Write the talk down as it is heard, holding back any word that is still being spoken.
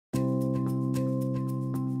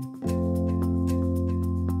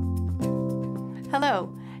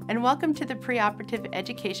Hello, and welcome to the preoperative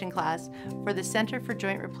education class for the Center for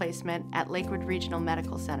Joint Replacement at Lakewood Regional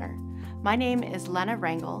Medical Center. My name is Lena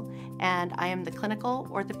Rangel, and I am the Clinical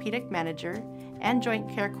Orthopedic Manager and Joint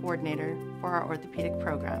Care Coordinator for our orthopedic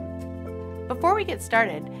program. Before we get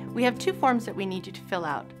started, we have two forms that we need you to fill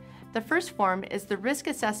out. The first form is the Risk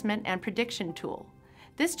Assessment and Prediction tool.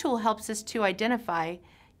 This tool helps us to identify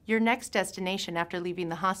your next destination after leaving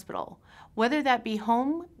the hospital, whether that be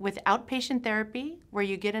home with outpatient therapy, where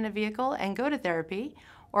you get in a vehicle and go to therapy,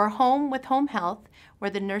 or home with home health, where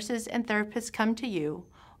the nurses and therapists come to you,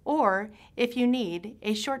 or if you need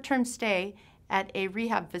a short-term stay at a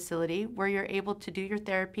rehab facility where you're able to do your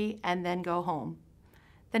therapy and then go home.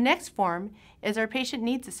 The next form is our patient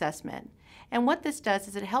needs assessment, and what this does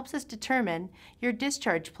is it helps us determine your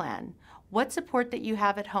discharge plan, what support that you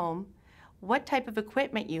have at home, what type of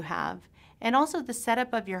equipment you have, and also the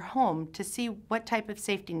setup of your home to see what type of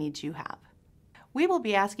safety needs you have. We will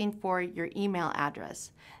be asking for your email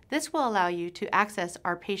address. This will allow you to access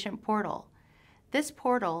our patient portal. This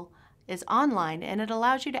portal is online and it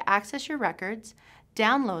allows you to access your records,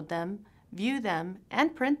 download them, view them,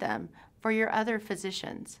 and print them for your other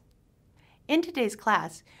physicians. In today's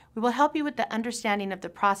class, we will help you with the understanding of the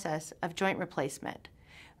process of joint replacement.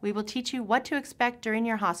 We will teach you what to expect during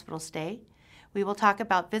your hospital stay. We will talk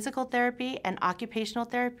about physical therapy and occupational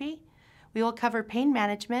therapy. We will cover pain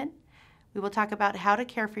management. We will talk about how to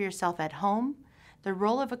care for yourself at home, the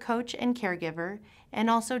role of a coach and caregiver, and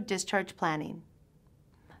also discharge planning.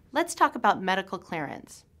 Let's talk about medical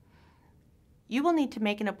clearance. You will need to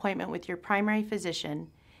make an appointment with your primary physician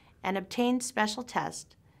and obtain special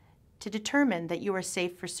tests to determine that you are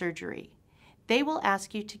safe for surgery. They will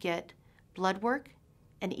ask you to get blood work,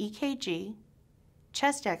 an EKG,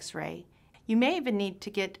 chest x-ray. You may even need to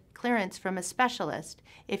get clearance from a specialist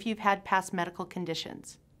if you've had past medical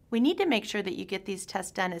conditions. We need to make sure that you get these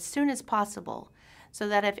tests done as soon as possible so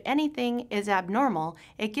that if anything is abnormal,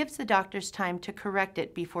 it gives the doctors time to correct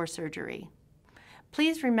it before surgery.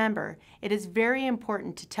 Please remember, it is very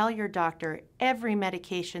important to tell your doctor every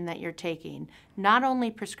medication that you're taking, not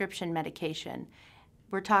only prescription medication.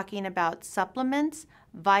 We're talking about supplements,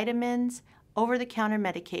 vitamins, over-the-counter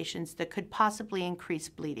medications that could possibly increase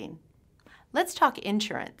bleeding. Let's talk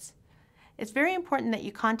insurance. It's very important that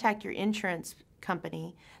you contact your insurance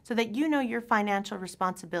company so that you know your financial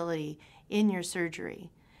responsibility in your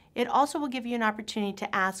surgery. It also will give you an opportunity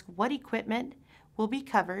to ask what equipment will be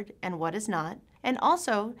covered and what is not, and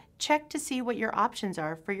also check to see what your options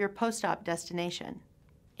are for your post-op destination.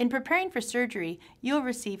 In preparing for surgery, you'll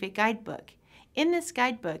receive a guidebook. In this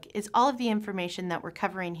guidebook is all of the information that we're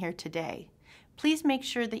covering here today. Please make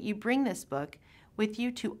sure that you bring this book with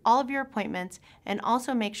you to all of your appointments and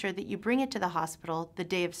also make sure that you bring it to the hospital the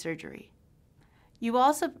day of surgery. You will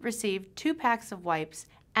also receive 2 packs of wipes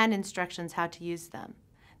and instructions how to use them.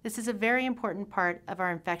 This is a very important part of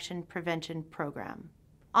our infection prevention program.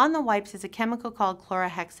 On the wipes is a chemical called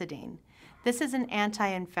chlorhexidine. This is an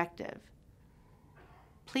anti-infective.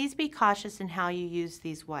 Please be cautious in how you use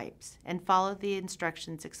these wipes and follow the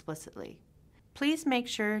instructions explicitly. Please make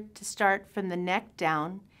sure to start from the neck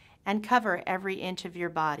down and cover every inch of your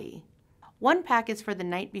body. 1 pack is for the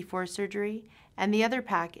night before surgery, and the other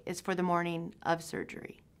pack is for the morning of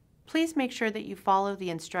surgery. Please make sure that you follow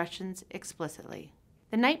the instructions explicitly.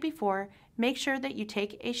 The night before, make sure that you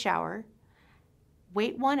take a shower,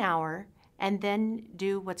 wait 1 hour, and then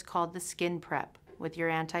do what's called the skin prep with your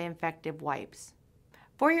anti-infective wipes.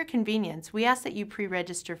 For your convenience, we ask that you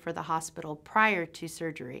pre-register for the hospital prior to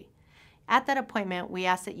surgery. At that appointment, we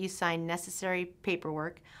ask that you sign necessary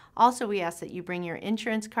paperwork. Also, we ask that you bring your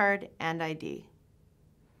insurance card and ID.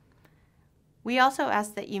 We also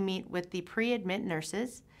ask that you meet with the pre-admit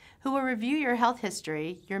nurses who will review your health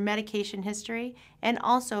history, your medication history, and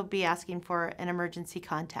also be asking for an emergency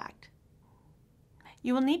contact.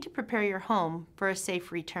 You will need to prepare your home for a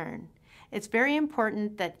safe return. It's very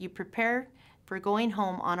important that you prepare for going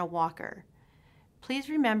home on a walker. Please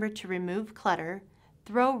remember to remove clutter,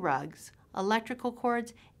 throw rugs, electrical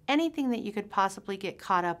cords, anything that you could possibly get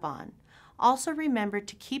caught up on. Also remember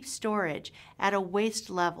to keep storage at a waist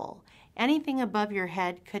level. Anything above your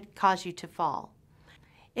head could cause you to fall.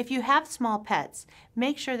 If you have small pets,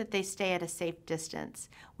 make sure that they stay at a safe distance.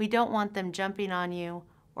 We don't want them jumping on you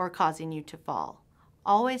or causing you to fall.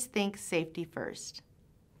 Always think safety first.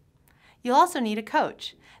 You'll also need a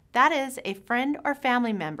coach. That is a friend or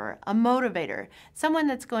family member, a motivator, someone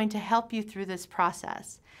that's going to help you through this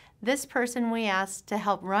process. This person we ask to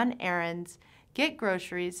help run errands, get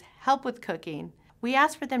groceries, help with cooking. We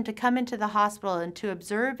ask for them to come into the hospital and to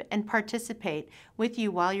observe and participate with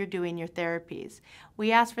you while you're doing your therapies.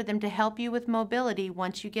 We ask for them to help you with mobility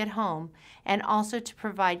once you get home, and also to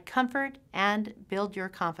provide comfort and build your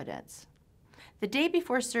confidence. The day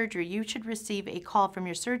before surgery, you should receive a call from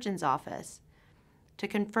your surgeon's office to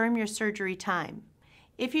confirm your surgery time.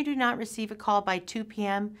 If you do not receive a call by 2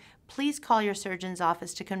 p.m., please call your surgeon's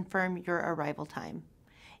office to confirm your arrival time.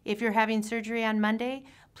 If you're having surgery on Monday,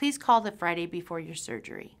 please call the Friday before your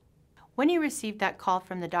surgery. When you receive that call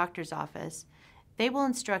from the doctor's office, they will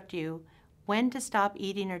instruct you when to stop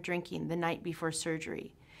eating or drinking the night before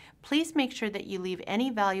surgery. Please make sure that you leave any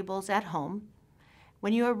valuables at home.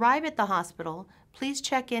 When you arrive at the hospital, please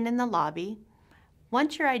check in the lobby.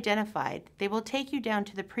 Once you're identified, they will take you down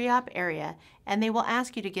to the pre-op area and they will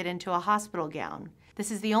ask you to get into a hospital gown. This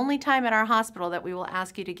is the only time at our hospital that we will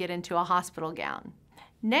ask you to get into a hospital gown.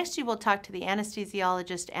 Next, you will talk to the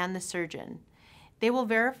anesthesiologist and the surgeon. They will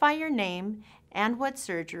verify your name and what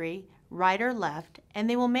surgery, right or left, and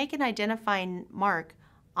they will make an identifying mark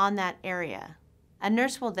on that area. A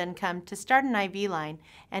nurse will then come to start an IV line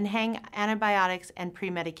and hang antibiotics and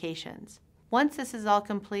pre-medications. Once this is all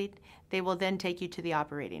complete, they will then take you to the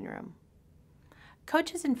operating room.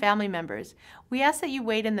 Coaches and family members, we ask that you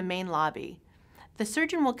wait in the main lobby. The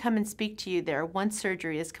surgeon will come and speak to you there once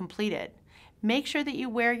surgery is completed. Make sure that you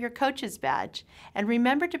wear your coach's badge, and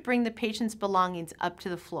remember to bring the patient's belongings up to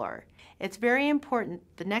the floor. It's very important.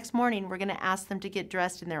 The next morning, we're going to ask them to get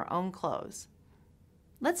dressed in their own clothes.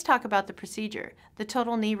 Let's talk about the procedure, the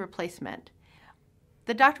total knee replacement.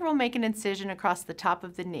 The doctor will make an incision across the top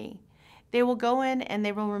of the knee. They will go in and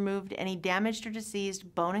they will remove any damaged or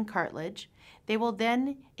diseased bone and cartilage. They will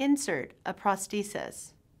then insert a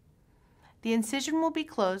prosthesis. The incision will be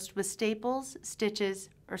closed with staples, stitches,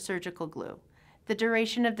 or surgical glue. The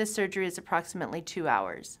duration of this surgery is approximately 2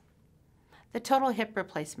 hours. The total hip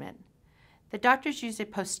replacement. The doctors use a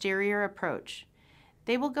posterior approach.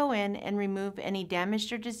 They will go in and remove any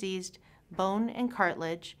damaged or diseased bone and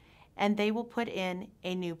cartilage, and they will put in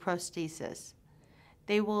a new prosthesis.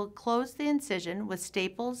 They will close the incision with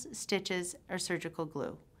staples, stitches, or surgical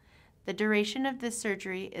glue. The duration of this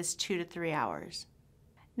surgery is 2 to 3 hours.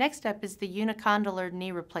 Next up is the unicondylar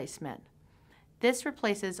knee replacement. This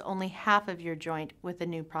replaces only half of your joint with a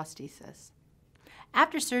new prosthesis.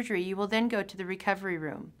 After surgery, you will then go to the recovery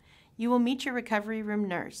room. You will meet your recovery room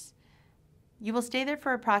nurse. You will stay there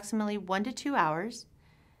for approximately 1 to 2 hours.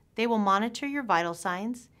 They will monitor your vital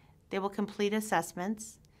signs. They will complete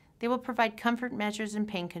assessments. They will provide comfort measures and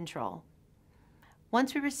pain control.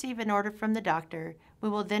 Once we receive an order from the doctor, we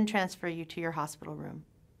will then transfer you to your hospital room.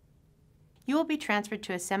 You will be transferred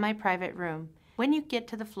to a semi-private room. When you get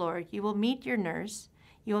to the floor, you will meet your nurse,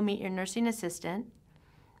 you will meet your nursing assistant,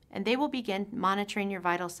 and they will begin monitoring your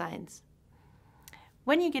vital signs.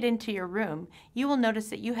 When you get into your room, you will notice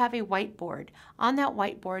that you have a whiteboard. On that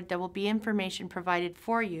whiteboard, there will be information provided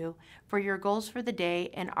for you for your goals for the day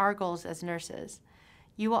and our goals as nurses.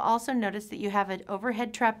 You will also notice that you have an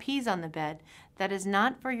overhead trapeze on the bed that is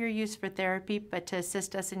not for your use for therapy, but to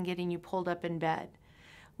assist us in getting you pulled up in bed.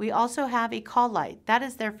 We also have a call light that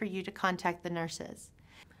is there for you to contact the nurses.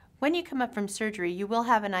 When you come up from surgery, you will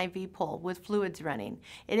have an IV pole with fluids running.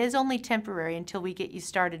 It is only temporary until we get you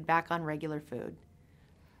started back on regular food.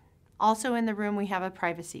 Also in the room, we have a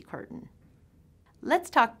privacy curtain. Let's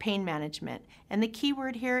talk pain management, and the key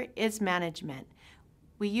word here is management.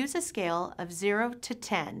 We use a scale of 0 to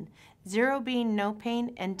 10, 0 being no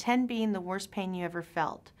pain and 10 being the worst pain you ever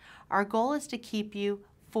felt. Our goal is to keep you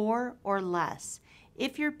 4 or less.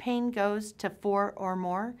 If your pain goes to 4 or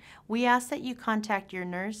more, we ask that you contact your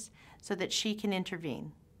nurse so that she can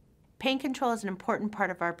intervene. Pain control is an important part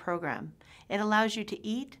of our program. It allows you to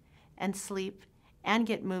eat and sleep and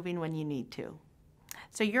get moving when you need to.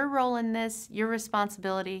 So your role in this, your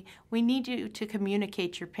responsibility, we need you to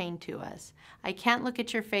communicate your pain to us. I can't look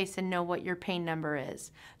at your face and know what your pain number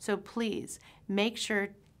is. So please make sure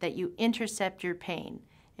that you intercept your pain.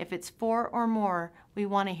 If it's 4 or more, we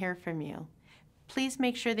want to hear from you. Please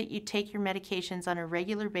make sure that you take your medications on a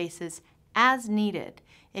regular basis as needed.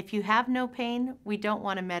 If you have no pain, we don't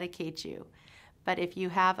want to medicate you. But if you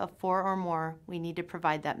have a 4 or more, we need to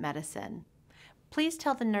provide that medicine. Please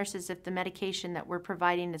tell the nurses if the medication that we're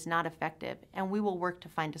providing is not effective, and we will work to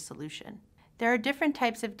find a solution. There are different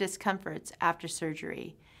types of discomforts after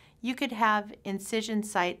surgery. You could have incision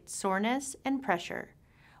site soreness and pressure.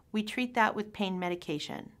 We treat that with pain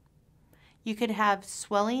medication. You could have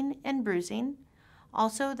swelling and bruising.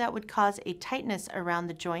 Also, that would cause a tightness around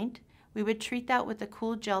the joint. We would treat that with a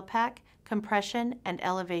cool gel pack, compression, and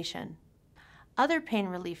elevation. Other pain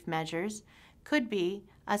relief measures could be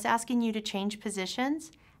us asking you to change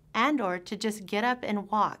positions and/or to just get up and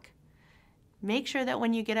walk. Make sure that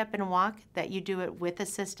when you get up and walk that you do it with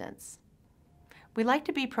assistance. We like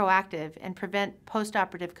to be proactive and prevent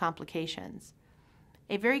post-operative complications.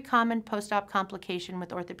 A very common post-op complication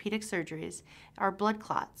with orthopedic surgeries are blood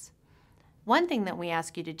clots. One thing that we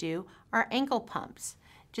ask you to do are ankle pumps,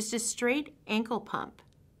 just a straight ankle pump.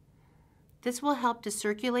 This will help to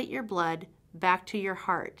circulate your blood back to your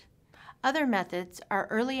heart. Other methods are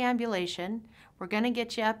early ambulation. We're going to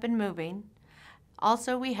get you up and moving.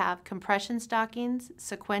 Also, we have compression stockings,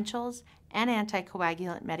 sequentials, and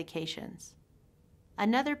anticoagulant medications.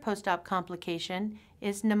 Another post-op complication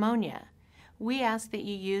is pneumonia. We ask that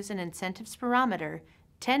you use an incentive spirometer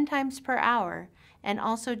 10 times per hour and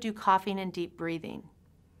also do coughing and deep breathing.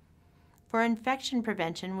 For infection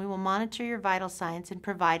prevention, we will monitor your vital signs and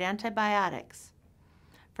provide antibiotics.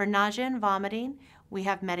 For nausea and vomiting, we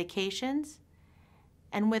have medications.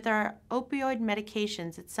 And with our opioid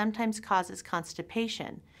medications, it sometimes causes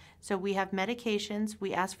constipation. So we have medications.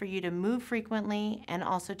 We ask for you to move frequently and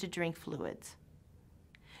also to drink fluids.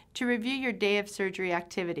 To review your day of surgery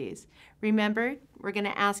activities, remember, we're going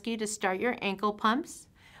to ask you to start your ankle pumps.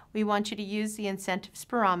 We want you to use the incentive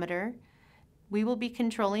spirometer. We will be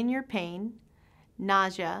controlling your pain,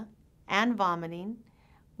 nausea, and vomiting.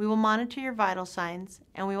 We will monitor your vital signs,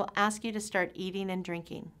 and we will ask you to start eating and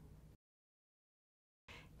drinking.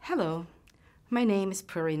 Hello, my name is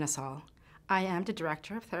PreOp. I am the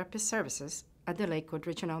Director of Therapist Services at the Lakewood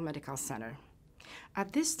Regional Medical Center.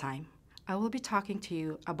 At this time, I will be talking to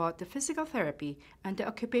you about the physical therapy and the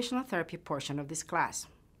occupational therapy portion of this class.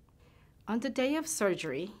 On the day of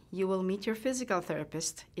surgery, you will meet your physical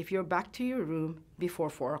therapist if you're back to your room before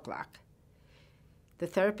 4 o'clock. The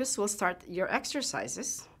therapist will start your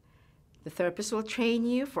exercises. The therapist will train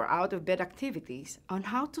you for out-of-bed activities on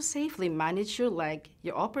how to safely manage your leg,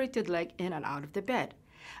 your operated leg, in and out of the bed.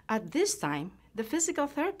 At this time, the physical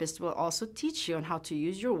therapist will also teach you on how to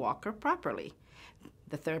use your walker properly.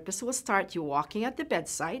 The therapist will start you walking at the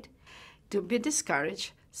bedside. Don't be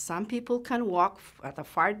discouraged. Some people can walk at a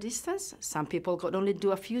far distance. Some people could only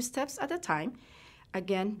do a few steps at a time.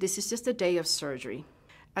 Again, this is just a day of surgery.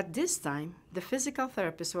 At this time, the physical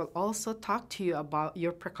therapist will also talk to you about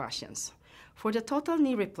your precautions. For the total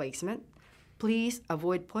knee replacement, please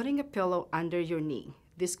avoid putting a pillow under your knee.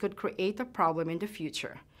 This could create a problem in the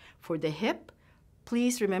future. For the hip,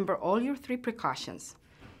 please remember all your 3 precautions.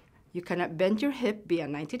 You cannot bend your hip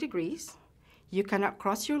beyond 90 degrees. You cannot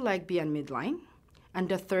cross your leg beyond midline. And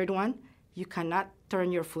the third one, you cannot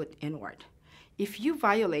turn your foot inward. If you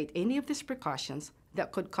violate any of these precautions,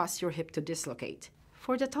 that could cause your hip to dislocate.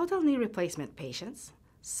 For the total knee replacement patients,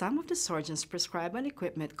 some of the surgeons prescribe an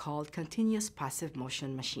equipment called continuous passive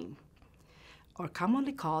motion machine, or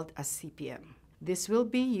commonly called as CPM. This will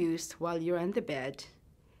be used while you're in the bed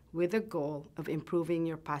with the goal of improving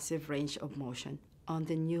your passive range of motion on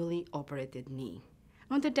the newly operated knee.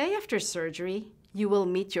 On the day after surgery, you will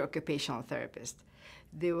meet your occupational therapist.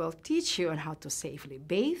 They will teach you on how to safely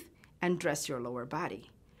bathe and dress your lower body.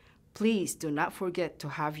 Please do not forget to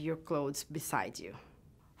have your clothes beside you.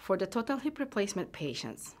 For the total hip replacement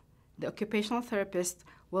patients, the occupational therapist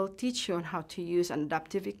will teach you on how to use an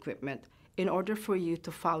adaptive equipment in order for you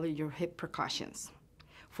to follow your hip precautions.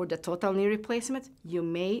 For the total knee replacement, you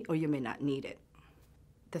may or you may not need it.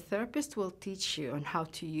 The therapist will teach you on how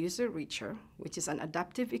to use a reacher, which is an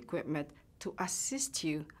adaptive equipment to assist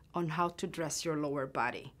you on how to dress your lower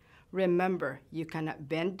body. Remember, you cannot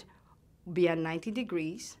bend beyond 90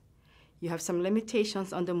 degrees. You have some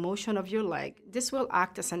limitations on the motion of your leg. This will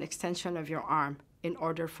act as an extension of your arm in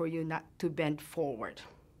order for you not to bend forward.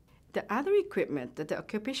 The other equipment that the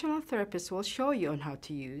occupational therapist will show you on how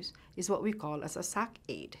to use is what we call as a sack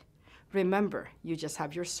aid. Remember, you just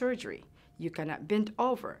have your surgery. You cannot bend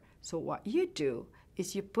over. So what you do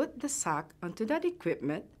is you put the sack onto that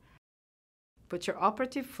equipment, put your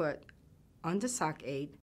operative foot on the sack aid,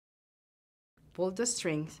 pull the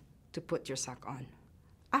strings to put your sack on.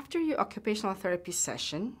 After your occupational therapy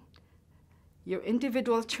session, your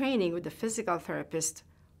individual training with the physical therapist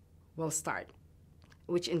will start,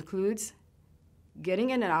 which includes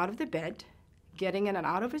getting in and out of the bed, getting in and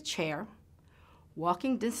out of a chair,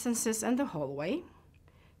 walking distances in the hallway,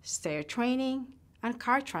 stair training, and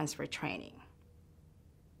car transfer training.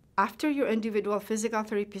 After your individual physical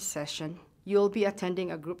therapy session, you'll be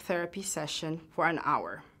attending a group therapy session for an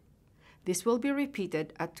hour. This will be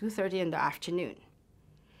repeated at 2:30 in the afternoon.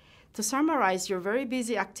 To summarize your very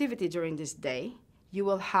busy activity during this day, you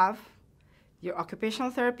will have your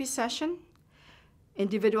occupational therapy session,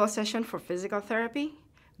 individual session for physical therapy,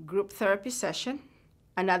 group therapy session,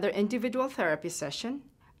 another individual therapy session,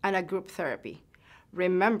 and a group therapy.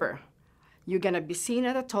 Remember, you're going to be seen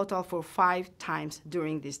at a total for 5 times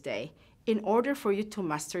during this day in order for you to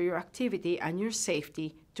master your activity and your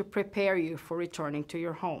safety to prepare you for returning to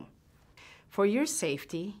your home. For your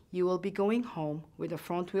safety, you will be going home with a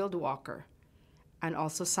front-wheeled walker, and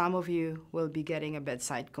also some of you will be getting a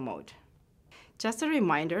bedside commode. Just a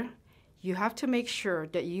reminder, you have to make sure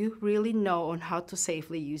that you really know on how to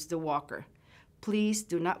safely use the walker. Please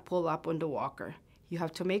do not pull up on the walker. You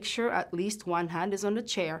have to make sure at least one hand is on the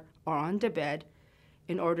chair or on the bed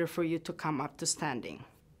in order for you to come up to standing.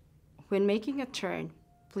 When making a turn,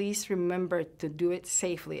 please remember to do it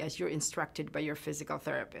safely as you're instructed by your physical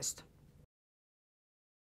therapist.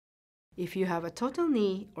 If you have a total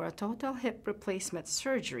knee or a total hip replacement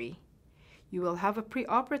surgery, you will have a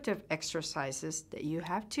preoperative exercises that you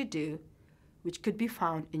have to do, which could be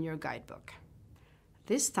found in your guidebook.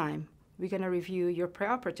 This time, we're going to review your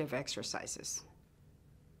preoperative exercises.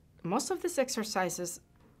 Most of these exercises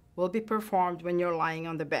will be performed when you're lying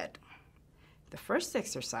on the bed. The first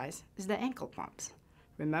exercise is the ankle pumps.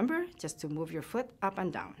 Remember, just to move your foot up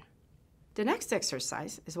and down. The next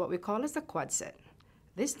exercise is what we call as the quad set.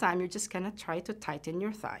 This time, you're just going to try to tighten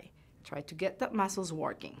your thigh. Try to get the muscles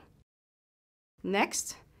working.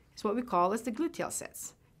 Next is what we call as the gluteal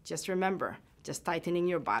sets. Just remember, just tightening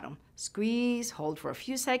your bottom. Squeeze, hold for a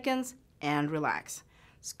few seconds, and relax.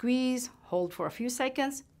 Squeeze, hold for a few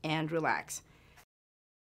seconds, and relax.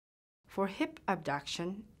 For hip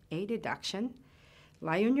abduction, adduction,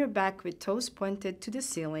 lie on your back with toes pointed to the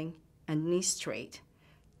ceiling and knees straight.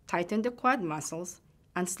 Tighten the quad muscles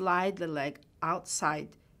and slide the leg outside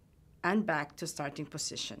and back to starting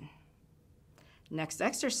position. Next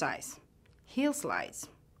exercise, heel slides.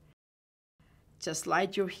 Just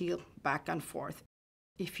slide your heel back and forth.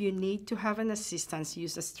 If you need to have an assistance,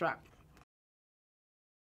 use a strap.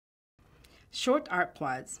 Short arc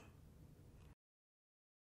quads.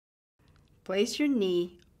 Place your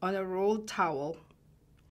knee on a rolled towel.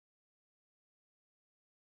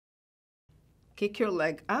 Kick your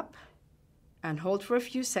leg up and hold for a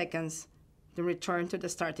few seconds, then return to the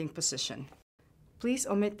starting position. Please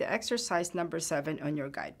omit the exercise number 7 on your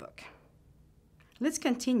guidebook. Let's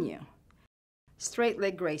continue. Straight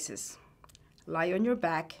leg raises. Lie on your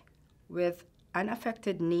back with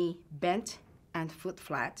unaffected knee bent and foot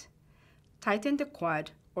flat. Tighten the quad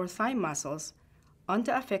or thigh muscles on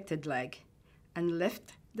the affected leg and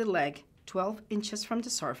lift the leg 12 inches from the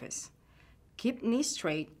surface. Keep knees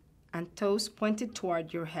straight and toes pointed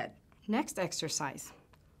toward your head. Next exercise,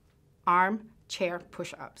 arm chair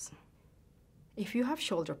push-ups. If you have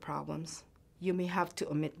shoulder problems, you may have to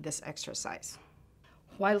omit this exercise.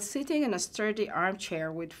 While sitting in a sturdy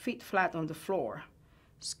armchair with feet flat on the floor,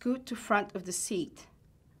 scoot to front of the seat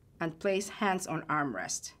and place hands on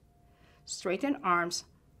armrest. Straighten arms,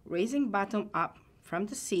 raising bottom up from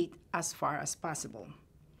the seat as far as possible.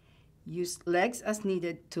 Use legs as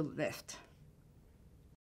needed to lift.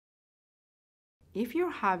 If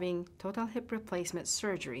you're having total hip replacement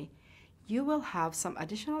surgery, you will have some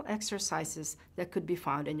additional exercises that could be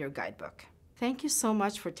found in your guidebook. Thank you so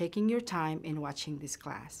much for taking your time in watching this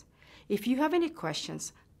class. If you have any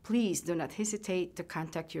questions, please do not hesitate to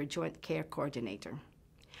contact your joint care coordinator.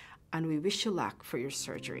 And we wish you luck for your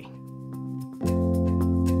surgery.